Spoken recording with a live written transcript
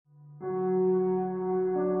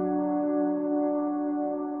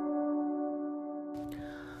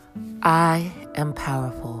I am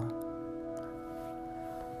powerful.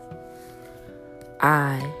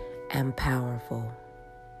 I am powerful.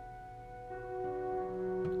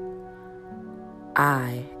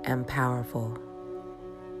 I am powerful.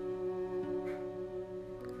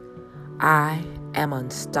 I am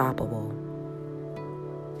unstoppable.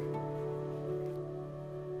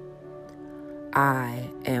 I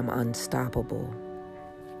am unstoppable.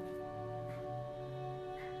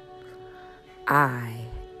 I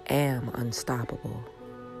am unstoppable.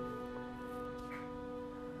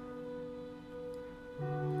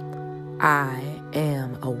 I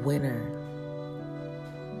am a winner.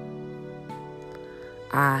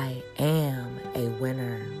 I am a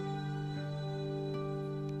winner.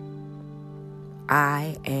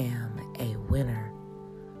 I am a winner.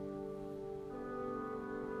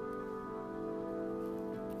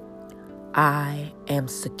 I am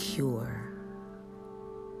secure.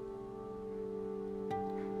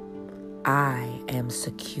 I am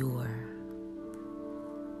secure.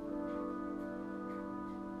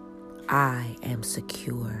 I am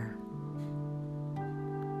secure.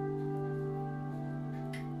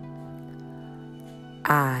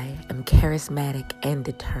 I am charismatic and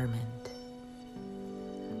determined.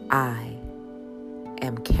 I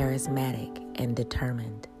am charismatic and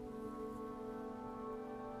determined.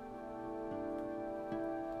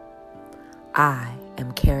 I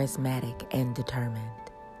am charismatic and determined.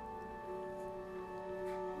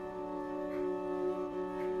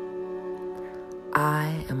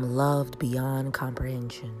 I am loved beyond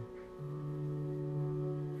comprehension.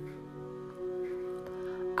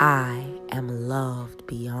 I am loved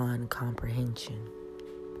beyond comprehension.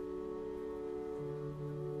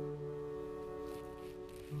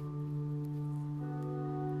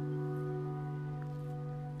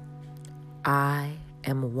 I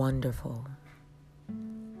am wonderful.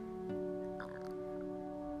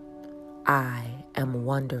 I am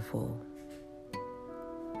wonderful.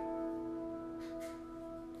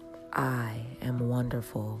 I am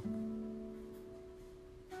wonderful.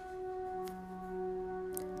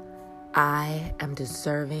 I am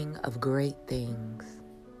deserving of great things.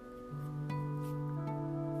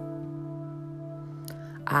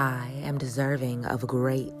 I am deserving of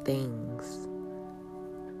great things.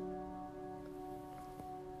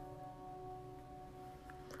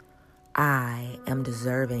 I am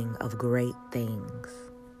deserving of great things.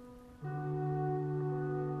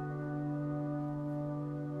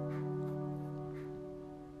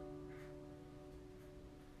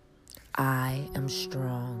 I am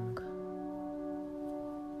strong.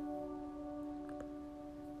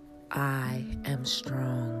 I am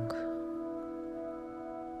strong.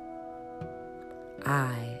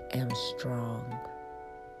 I am strong.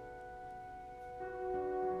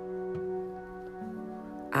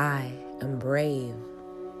 I am brave.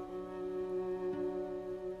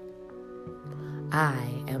 I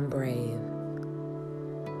am brave.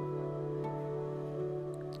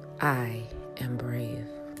 I am brave.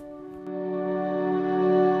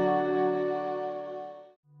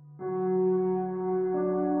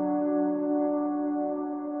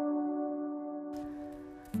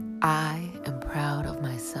 I am proud of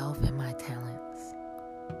myself and my talents.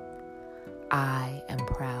 I am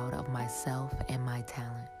proud of myself and my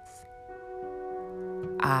talents.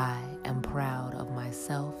 I am proud of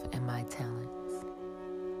myself and my talents.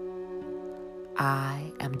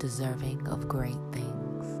 I am deserving of great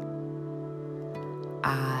things.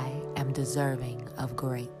 I am deserving of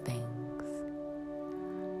great things.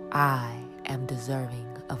 I am deserving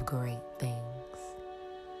of great things.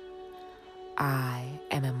 I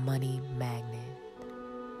am a money magnet.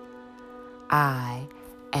 I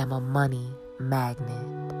am a money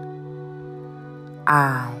magnet.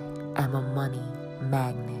 I am a money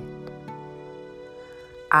magnet.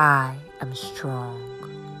 I am strong.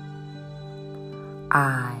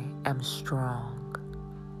 I am strong.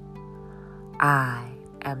 I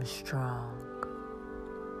am strong.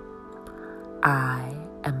 I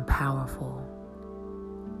am powerful.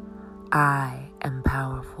 I am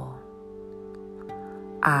powerful.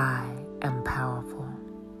 I am powerful.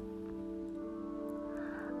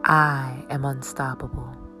 I am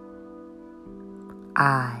unstoppable.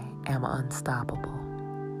 I am unstoppable.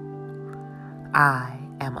 I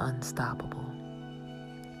am unstoppable.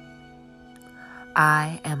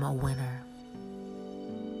 I am a winner.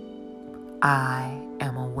 I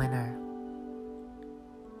am a winner.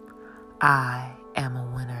 I am a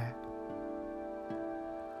winner.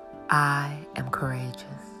 I am courageous.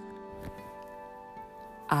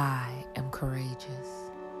 I am courageous.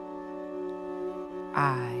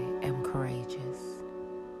 I am courageous.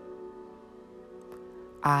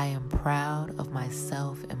 I am proud of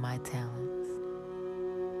myself and my talents.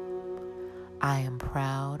 I am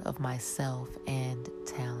proud of myself and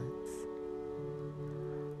talents.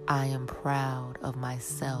 I am proud of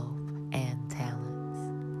myself and talents.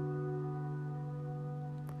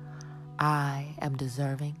 I am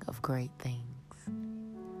deserving of great things.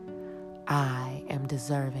 I am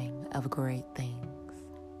deserving of great things.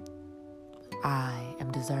 I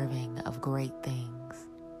am deserving of great things.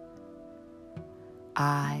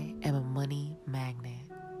 I am a money magnet.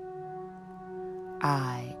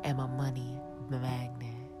 I am a money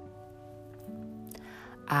magnet.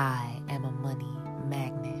 I am a money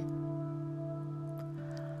magnet.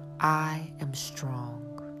 I am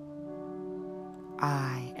strong.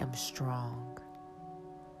 I am strong.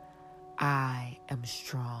 I am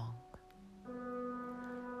strong.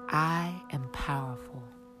 I am powerful.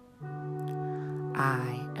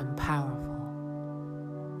 I am powerful.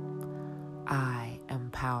 I am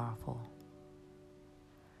powerful.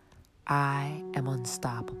 I am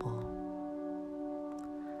unstoppable.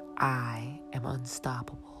 I am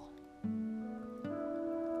unstoppable.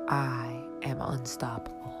 I am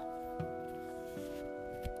unstoppable.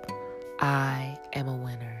 I am a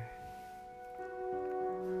winner.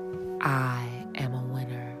 I am a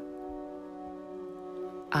winner.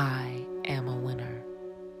 I am a winner.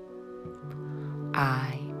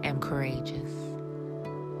 I am courageous.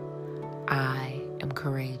 I am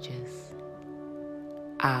courageous.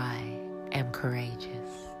 I am courageous.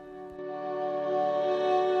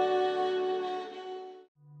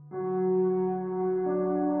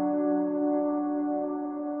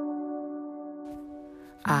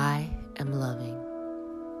 I am loving.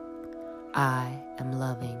 I am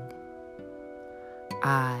loving.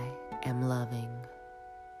 I am loving.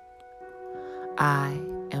 I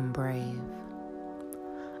am brave.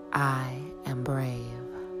 I am brave.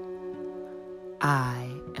 I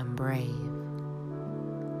am brave.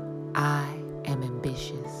 I am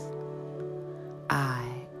ambitious. I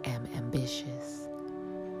am ambitious.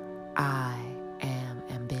 I am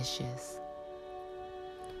ambitious.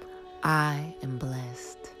 I am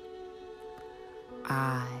blessed.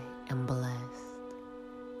 I am blessed.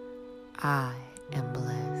 I am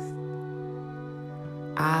blessed.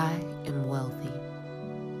 I am wealthy.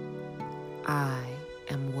 I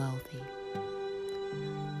am wealthy.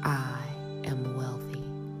 I am wealthy.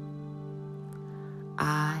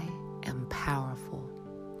 I am powerful.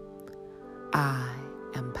 I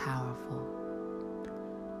am powerful.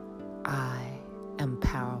 I am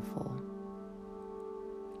powerful.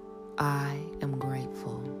 I am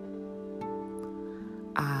grateful.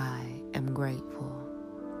 I am grateful.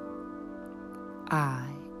 I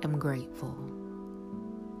am grateful.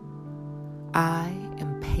 I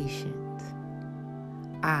am patient.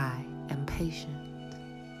 I am patient.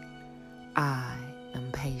 I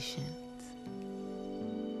am patient.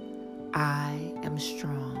 I am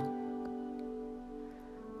strong.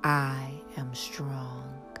 I am strong.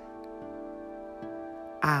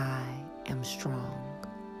 I am strong.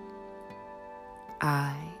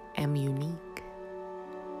 I am unique.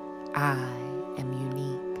 I am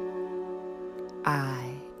unique.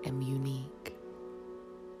 I am unique.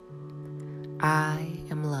 I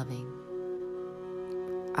am loving.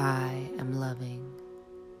 I am loving.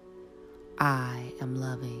 I am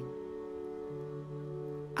loving.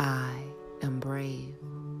 I am brave.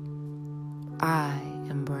 I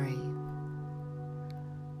am brave.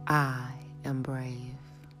 I am brave.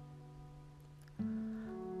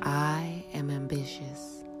 I am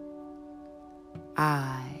ambitious.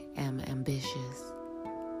 I am ambitious.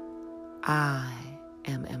 I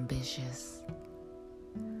am ambitious.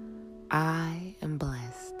 I am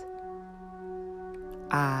blessed.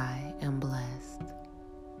 I am blessed.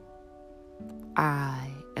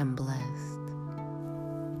 I am blessed.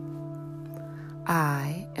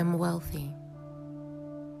 I am wealthy.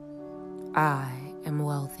 I am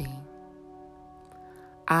wealthy.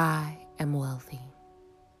 I am wealthy.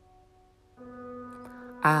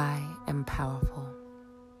 I am powerful.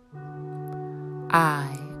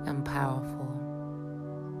 I am powerful.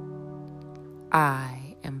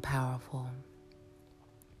 I am powerful.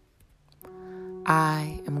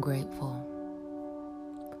 I am grateful.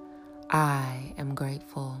 I am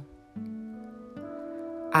grateful.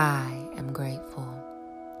 I am grateful.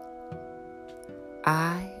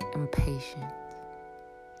 I am patient.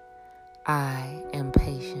 I am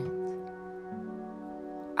patient.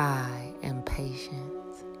 I am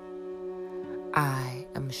patient. I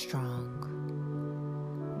am strong.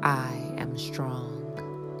 I am strong.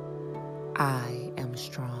 I am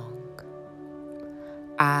strong.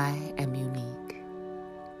 I am unique.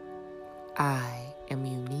 I am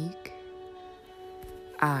unique.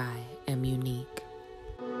 I am unique.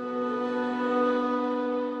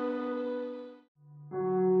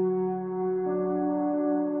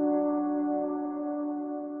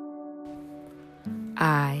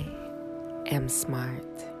 I am smart.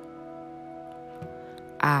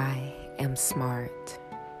 I am smart.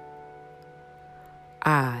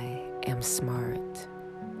 I am smart.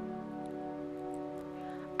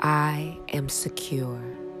 I am secure.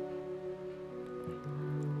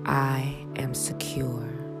 I am secure.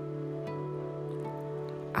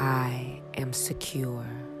 I am secure.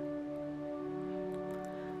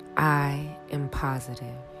 I am positive.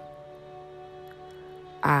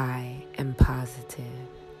 I am positive.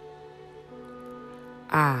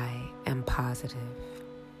 I am positive.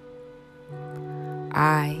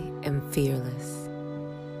 I am fearless.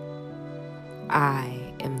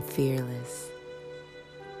 I am fearless.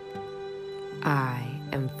 I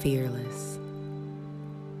am fearless.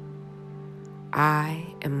 I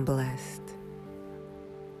am blessed.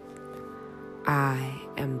 I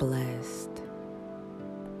am blessed.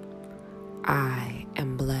 I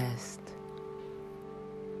am blessed.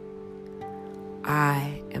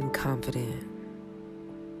 I am confident.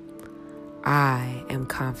 I am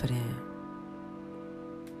confident.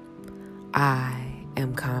 I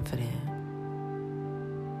am confident.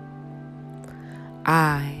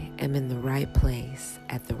 I am in the right place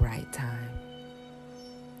at the right time.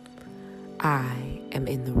 I am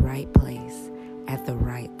in the right place at the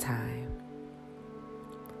right time.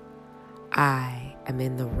 I am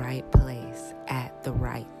in the right place at the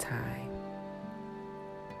right time.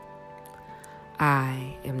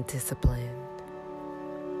 I am disciplined.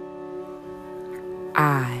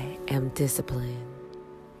 I am disciplined.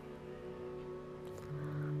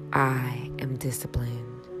 I am disciplined.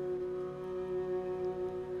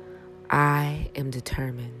 I am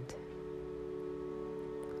determined.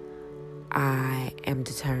 I am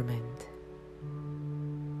determined.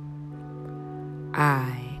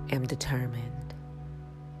 I am determined.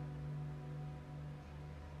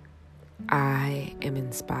 I am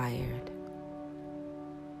inspired.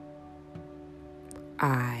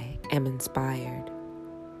 I am inspired.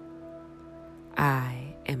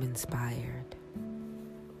 I am inspired.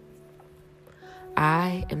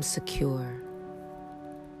 I am secure.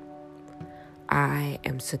 I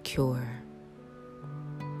am secure.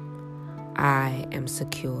 I am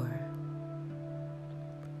secure.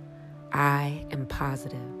 I am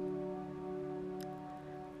positive.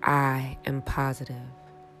 I am positive.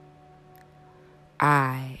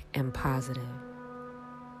 I am positive.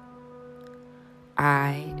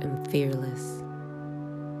 I am fearless.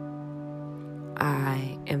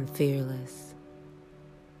 I am fearless.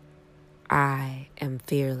 I am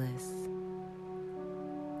fearless.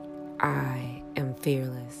 I am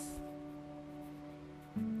fearless.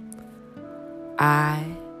 I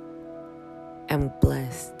am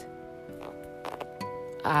blessed.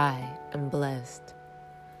 I am blessed.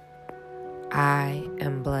 I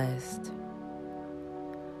am blessed.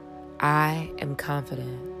 I am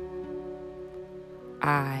confident.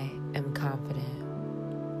 I am confident.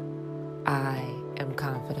 I am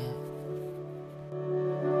confident.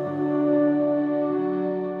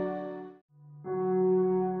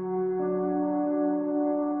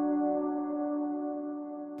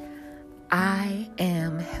 I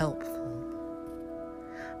am helpful.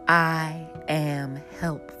 I am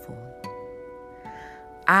helpful.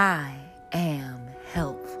 I am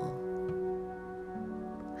helpful.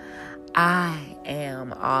 I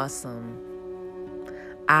am awesome.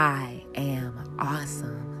 I am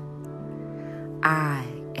awesome. I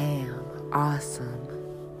am awesome.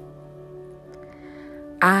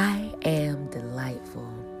 I am delightful.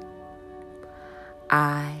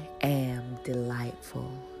 I am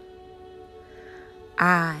delightful.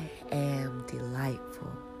 I am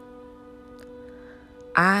delightful.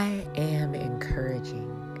 I am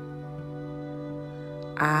encouraging.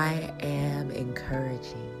 I am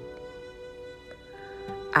encouraging.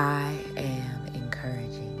 I am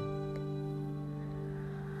encouraging.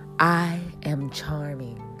 I am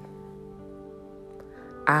charming.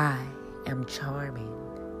 I am charming.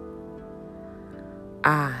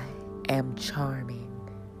 I am charming.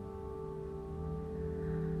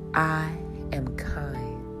 I am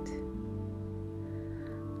kind.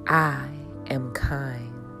 I am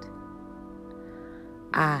kind.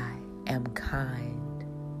 I am kind.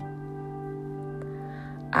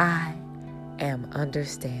 I am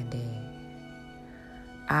understanding.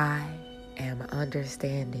 I am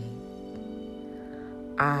understanding.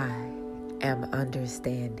 I am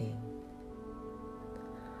understanding.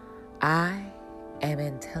 I am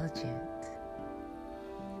intelligent.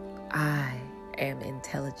 I am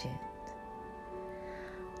intelligent.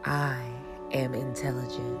 I am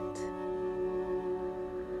intelligent.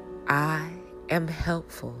 I am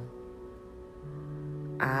helpful.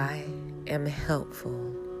 I am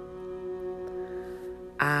helpful.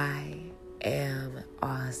 I am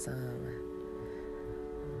awesome.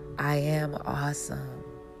 I am awesome.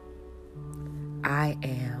 I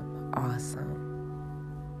am awesome.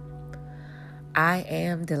 I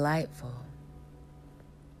am delightful.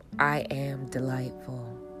 I am delightful.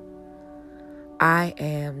 I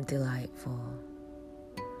am delightful.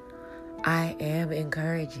 I am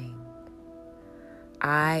encouraging.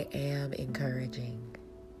 I am encouraging.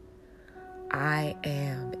 I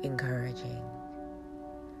am encouraging.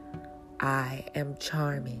 I am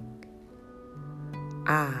charming.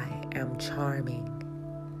 I am charming.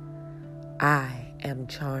 I am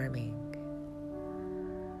charming.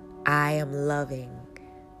 I am loving.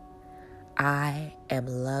 I am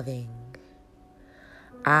loving.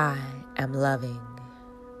 I am loving.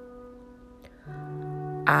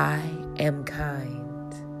 I am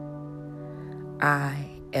kind. I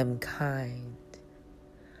am kind.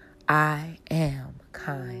 I am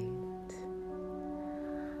kind.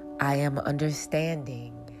 I am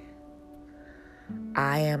understanding.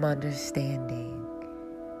 I am understanding.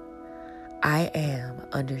 I am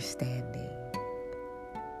understanding.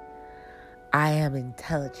 I am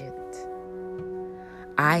intelligent.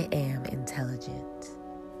 I am intelligent.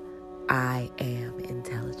 I am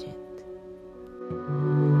intelligent.